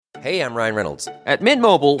Hey, I'm Ryan Reynolds. At Mint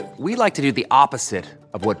Mobile, we like to do the opposite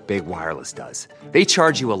of what Big Wireless does. They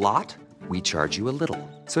charge you a lot, we charge you a little.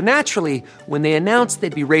 So naturally, when they announced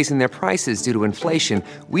they'd be raising their prices due to inflation,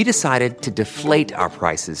 we decided to deflate our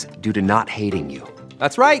prices due to not hating you.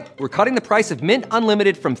 That's right. We're cutting the price of Mint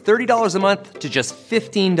Unlimited from $30 a month to just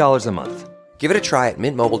 $15 a month. Give it a try at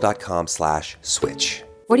mintmobile.com/switch.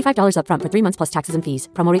 $45 up front for 3 months plus taxes and fees.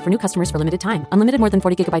 Promo rate for new customers for limited time. Unlimited more than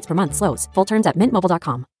 40 gigabytes per month slows. Full terms at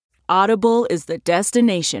mintmobile.com. Audible is the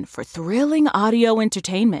destination for thrilling audio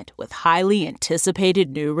entertainment with highly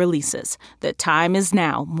anticipated new releases. The time is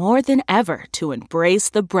now more than ever to embrace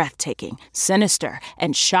the breathtaking, sinister,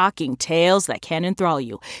 and shocking tales that can enthrall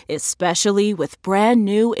you, especially with brand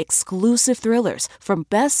new exclusive thrillers from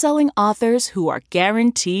best-selling authors who are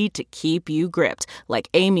guaranteed to keep you gripped, like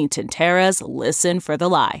Amy Tintera's Listen for the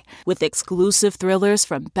Lie. With exclusive thrillers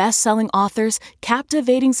from best-selling authors,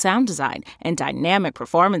 captivating sound design, and dynamic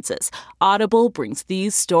performances, Audible brings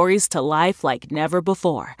these stories to life like never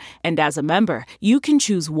before. And as a member, you can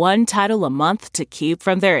choose one title a month to keep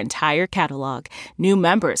from their entire catalog. New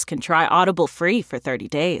members can try Audible free for 30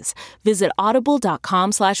 days. Visit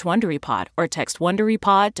audible.com/WonderyPod or text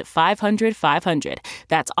WonderyPod to 500-500.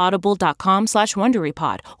 That's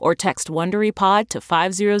audible.com/WonderyPod or text WonderyPod to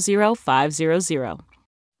 500-500.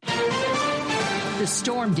 The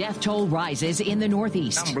storm death toll rises in the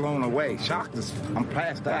Northeast. I'm blown away, shocked. I'm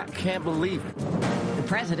past that. I can't believe it. The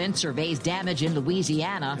president surveys damage in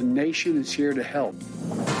Louisiana. The nation is here to help.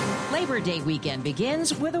 Labor Day weekend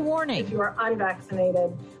begins with a warning. If you are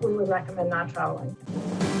unvaccinated, we would recommend not traveling.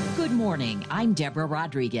 Good morning. I'm Deborah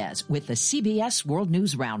Rodriguez with the CBS World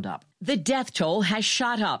News Roundup. The death toll has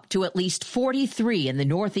shot up to at least 43 in the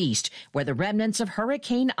Northeast, where the remnants of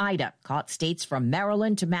Hurricane Ida caught states from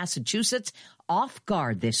Maryland to Massachusetts off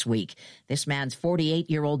guard this week. This man's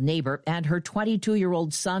 48-year-old neighbor and her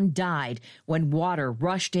 22-year-old son died when water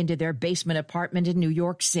rushed into their basement apartment in New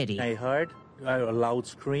York City. I heard a loud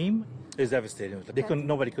scream. It was devastating.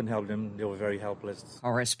 Nobody could help them. They were very helpless.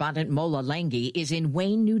 Correspondent Mola Lengi is in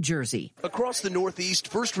Wayne, New Jersey. Across the Northeast,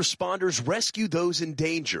 first responders rescue those in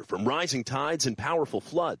danger from rising tides and powerful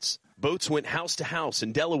floods. Boats went house to house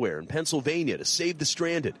in Delaware and Pennsylvania to save the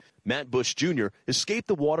stranded. Matt Bush Jr. escaped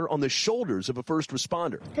the water on the shoulders of a first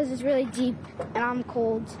responder. Because it's really deep and I'm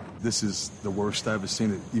cold. This is the worst I've ever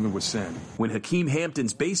seen it, even with sand. When Hakeem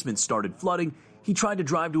Hampton's basement started flooding, he tried to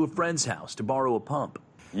drive to a friend's house to borrow a pump.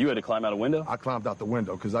 You had to climb out a window? I climbed out the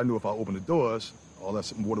window because I knew if I opened the doors, all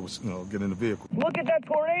that water was, get in the vehicle. Look at that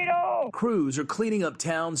tornado! Crews are cleaning up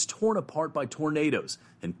towns torn apart by tornadoes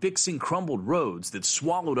and fixing crumbled roads that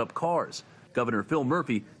swallowed up cars. Governor Phil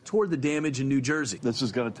Murphy toured the damage in New Jersey. This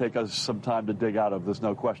is going to take us some time to dig out of. There's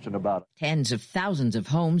no question about it. Tens of thousands of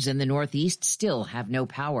homes in the Northeast still have no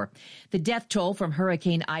power. The death toll from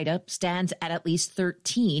Hurricane Ida stands at least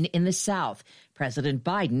 13 in the South. President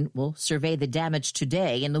Biden will survey the damage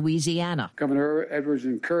today in Louisiana. Governor Edwards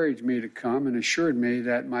encouraged me to come and assured me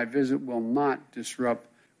that my visit will not disrupt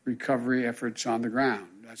recovery efforts on the ground.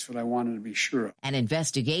 That's what I wanted to be sure of. An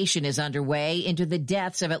investigation is underway into the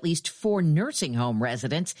deaths of at least 4 nursing home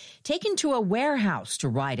residents taken to a warehouse to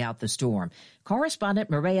ride out the storm. Correspondent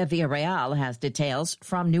Maria Villarreal has details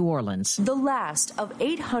from New Orleans. The last of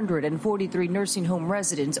 843 nursing home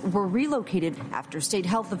residents were relocated after state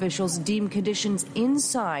health officials deemed conditions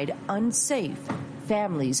inside unsafe.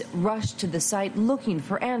 Families rushed to the site looking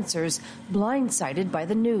for answers, blindsided by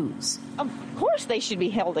the news. Of course they should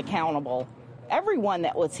be held accountable. Everyone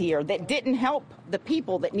that was here that didn't help the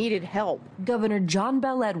people that needed help. Governor John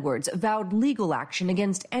Bell Edwards vowed legal action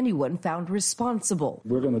against anyone found responsible.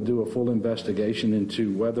 We're going to do a full investigation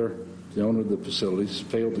into whether the owner of the facilities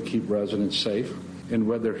failed to keep residents safe and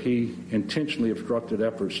whether he intentionally obstructed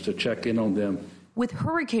efforts to check in on them. With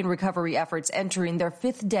hurricane recovery efforts entering their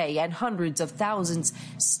 5th day and hundreds of thousands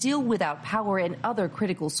still without power and other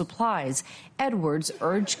critical supplies, Edwards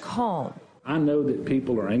urged calm. I know that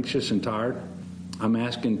people are anxious and tired. I'm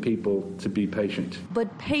asking people to be patient.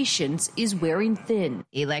 But patience is wearing thin.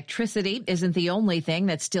 Electricity isn't the only thing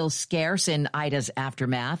that's still scarce in Ida's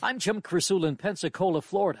aftermath. I'm Jim Kersul in Pensacola,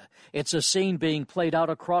 Florida. It's a scene being played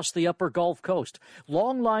out across the upper Gulf Coast.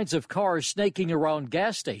 Long lines of cars snaking around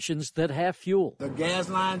gas stations that have fuel. The gas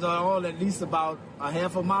lines are all at least about a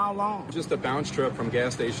half a mile long. Just a bounce trip from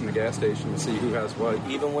gas station to gas station to see who has what.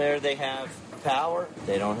 Even where they have power,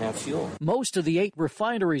 they don't have fuel. Most of the 8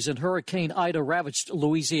 refineries in Hurricane Ida-ravaged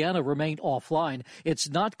Louisiana remain offline. It's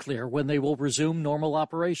not clear when they will resume normal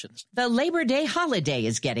operations. The Labor Day holiday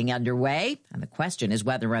is getting underway, and the question is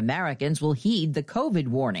whether Americans will heed the COVID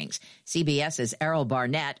warnings. CBS's Errol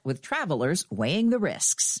Barnett with travelers weighing the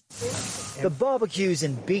risks. The barbecues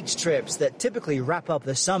and beach trips that typically wrap up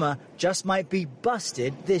the summer just might be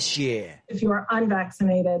busted this year. If you are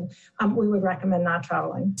unvaccinated, we would recommend not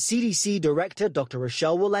traveling. CDC Director Dr.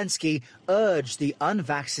 Rochelle Walensky urged the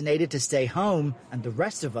unvaccinated to stay home and the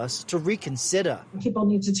rest of us to reconsider. People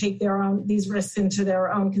need to take these risks into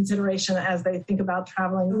their own consideration as they think about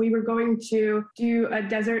traveling. We were going to do a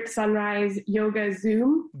desert sunrise yoga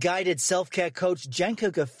Zoom. Guided self-care coach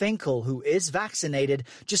Jenka Gafinkel, who is vaccinated,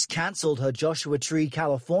 just canceled her Joshua Tree,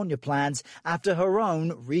 California plans after her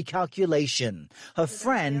own recalculation. Her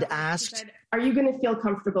friend asked, "Are you going to feel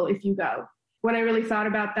comfortable if you go?" When I really thought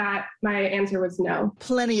about that, my answer was no.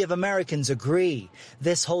 Plenty of Americans agree.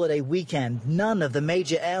 This holiday weekend, none of the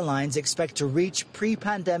major airlines expect to reach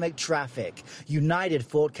pre-pandemic traffic. United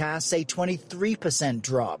forecasts a 23%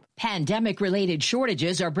 drop. Pandemic-related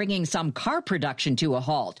shortages are bringing some car production to a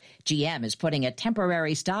halt. GM is putting a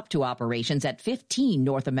temporary stop to operations at 15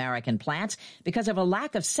 North American plants because of a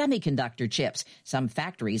lack of semiconductor chips. Some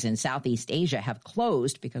factories in Southeast Asia have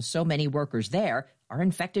closed because so many workers there are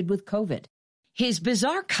infected with COVID. His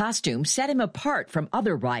bizarre costume set him apart from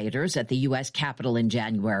other rioters at the U.S. Capitol in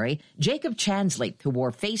January. Jacob Chansley, who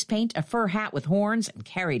wore face paint, a fur hat with horns, and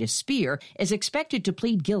carried a spear, is expected to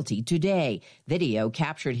plead guilty today. Video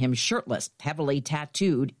captured him shirtless, heavily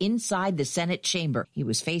tattooed, inside the Senate chamber. He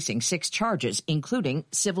was facing 6 charges, including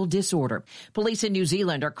civil disorder. Police in New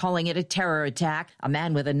Zealand are calling it a terror attack. A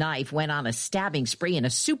man with a knife went on a stabbing spree in a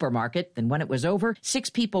supermarket. Then when it was over, 6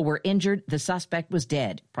 people were injured. The suspect was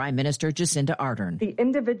dead. Prime Minister Jacinda Ardern. The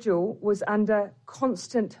individual was under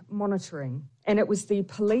constant monitoring, and it was the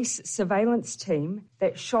police surveillance team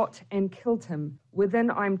that shot and killed him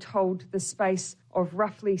within, I'm told, the space of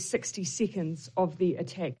roughly 60 seconds of the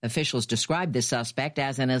attack. Officials described the suspect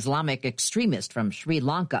as an Islamic extremist from Sri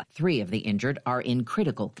Lanka. 3 of the injured are in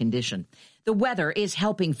critical condition. The weather is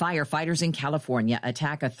helping firefighters in California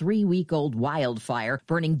attack a 3-week-old wildfire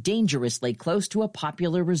burning dangerously close to a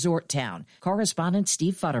popular resort town. Correspondent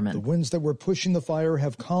Steve Futterman. The winds that were pushing the fire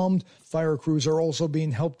have calmed. Fire crews are also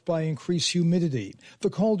being helped by increased humidity. The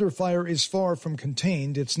Calder fire is far from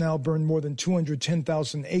contained. It's now burned more than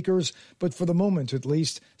 210,000 acres, but for the moment at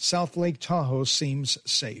least, South Lake Tahoe seems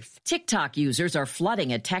safe. TikTok users are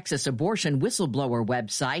flooding a Texas abortion whistleblower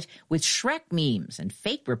website with Shrek memes and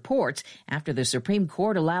fake reports after the Supreme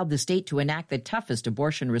Court allowed the state to enact the toughest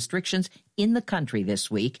abortion restrictions in the country this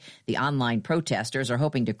week. The online protesters are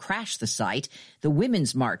hoping to crash the site. The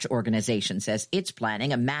Women's March organization says it's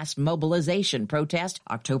planning a mass mobilization protest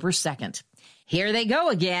October 2nd. Here they go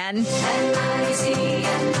again.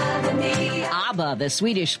 ABBA, the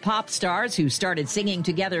Swedish pop stars who started singing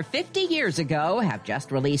together 50 years ago, have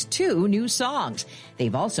just released 2 new songs.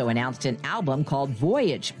 They've also announced an album called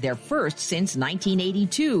Voyage, their first since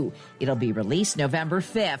 1982. It'll be released November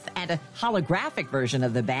 5th, and a holographic version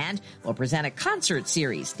of the band will present a concert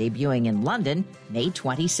series debuting in London May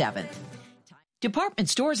 27th. Department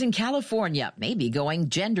stores in California may be going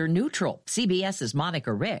gender neutral. CBS's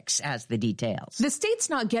Monica Ricks has the details. The state's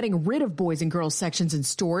not getting rid of boys and girls sections in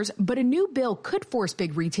stores, but a new bill could force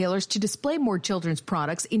big retailers to display more children's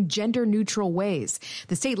products in gender neutral ways.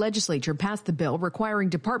 The state legislature passed the bill requiring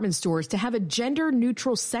department stores to have a gender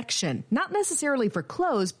neutral section, not necessarily for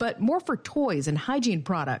clothes, but more for toys and hygiene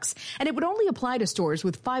products. And it would only apply to stores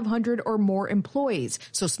with 500 or more employees,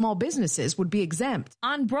 so small businesses would be exempt.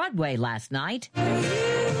 On Broadway last night, a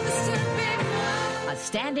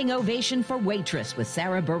standing ovation for Waitress with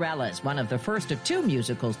Sarah Bareilles, one of the first of 2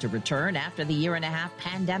 musicals to return after the 1.5-year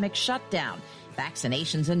pandemic shutdown.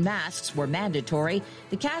 Vaccinations and masks were mandatory.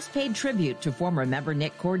 The cast paid tribute to former member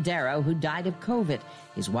Nick Cordero, who died of COVID.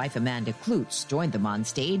 His wife Amanda Klutz joined them on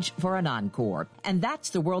stage for an encore. And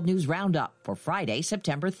that's the World News Roundup for Friday,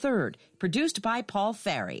 September 3rd. Produced by Paul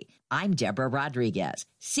Ferry. I'm Deborah Rodriguez,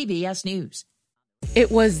 CBS News.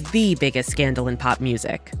 It was the biggest scandal in pop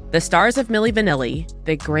music. The stars of Milli Vanilli,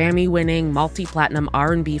 the Grammy-winning multi-platinum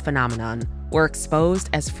R&B phenomenon, were exposed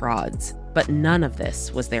as frauds. But none of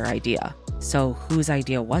this was their idea. So whose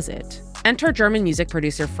idea was it? Enter German music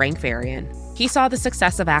producer Frank Farian. He saw the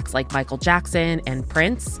success of acts like Michael Jackson and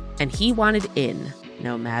Prince, and he wanted in,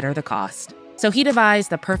 no matter the cost. So he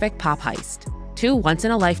devised the perfect pop heist. Two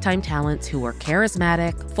once-in-a-lifetime talents who were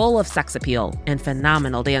charismatic, full of sex appeal, and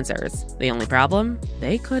phenomenal dancers. The only problem?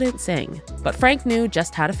 They couldn't sing. But Frank knew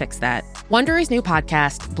just how to fix that. Wondery's new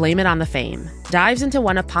podcast, Blame It on the Fame, dives into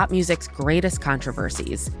one of pop music's greatest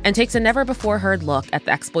controversies and takes a never-before-heard look at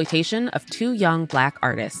the exploitation of two young Black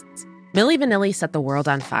artists. Milli Vanilli set the world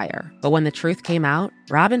on fire, but when the truth came out,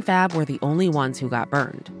 Rob and Fab were the only ones who got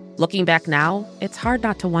burned. Looking back now, it's hard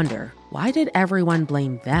not to wonder, why did everyone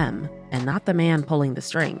blame them and not the man pulling the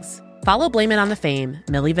strings? Follow Blame It on the Fame,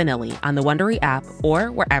 Milli Vanilli, on the Wondery app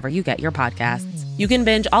or wherever you get your podcasts. You can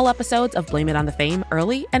binge all episodes of Blame It on the Fame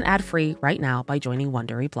early and ad-free right now by joining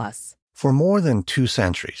Wondery Plus. For more than 2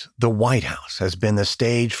 centuries, the White House has been the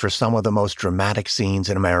stage for some of the most dramatic scenes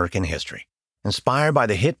in American history. Inspired by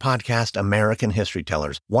the hit podcast American History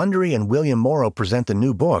Tellers, Wondery and William Morrow present the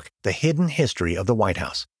new book, The Hidden History of the White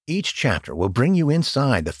House. Each chapter will bring you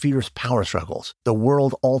inside the fierce power struggles, the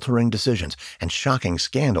world-altering decisions, and shocking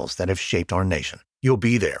scandals that have shaped our nation. You'll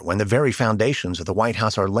be there when the very foundations of the White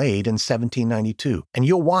House are laid in 1792, and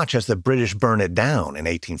you'll watch as the British burn it down in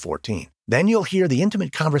 1814. Then you'll hear the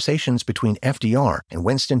intimate conversations between FDR and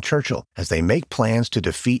Winston Churchill as they make plans to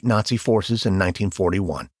defeat Nazi forces in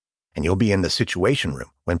 1941. And you'll be in the Situation Room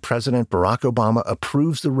when President Barack Obama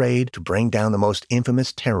approves the raid to bring down the most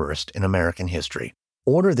infamous terrorist in American history.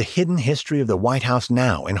 Order The Hidden History of the White House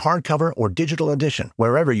now in hardcover or digital edition,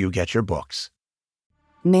 wherever you get your books.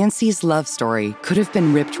 Nancy's love story could have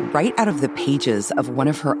been ripped right out of the pages of one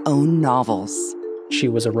of her own novels. She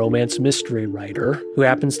was a romance mystery writer who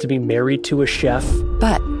happens to be married to a chef.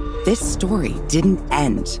 But this story didn't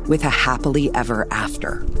end with a happily ever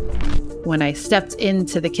after. When I stepped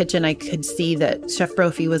into the kitchen, I could see that Chef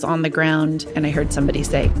Brophy was on the ground, and I heard somebody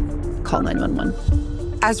say, "Call 911."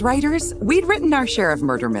 As writers, we'd written our share of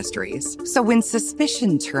murder mysteries. So when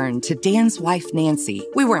suspicion turned to Dan's wife, Nancy,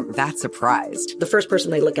 we weren't that surprised. The first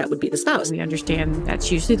person they look at would be the spouse. We understand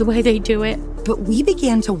that's usually the way they do it. But we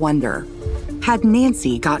began to wonder, had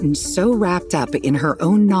Nancy gotten so wrapped up in her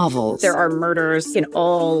own novels? There are murders in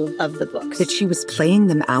all of the books. That she was playing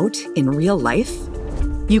them out in real life?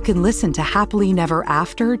 You can listen to Happily Never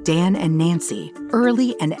After, Dan and Nancy,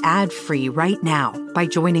 early and ad-free right now by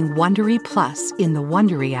joining Wondery Plus in the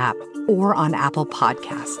Wondery app or on Apple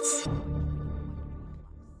Podcasts.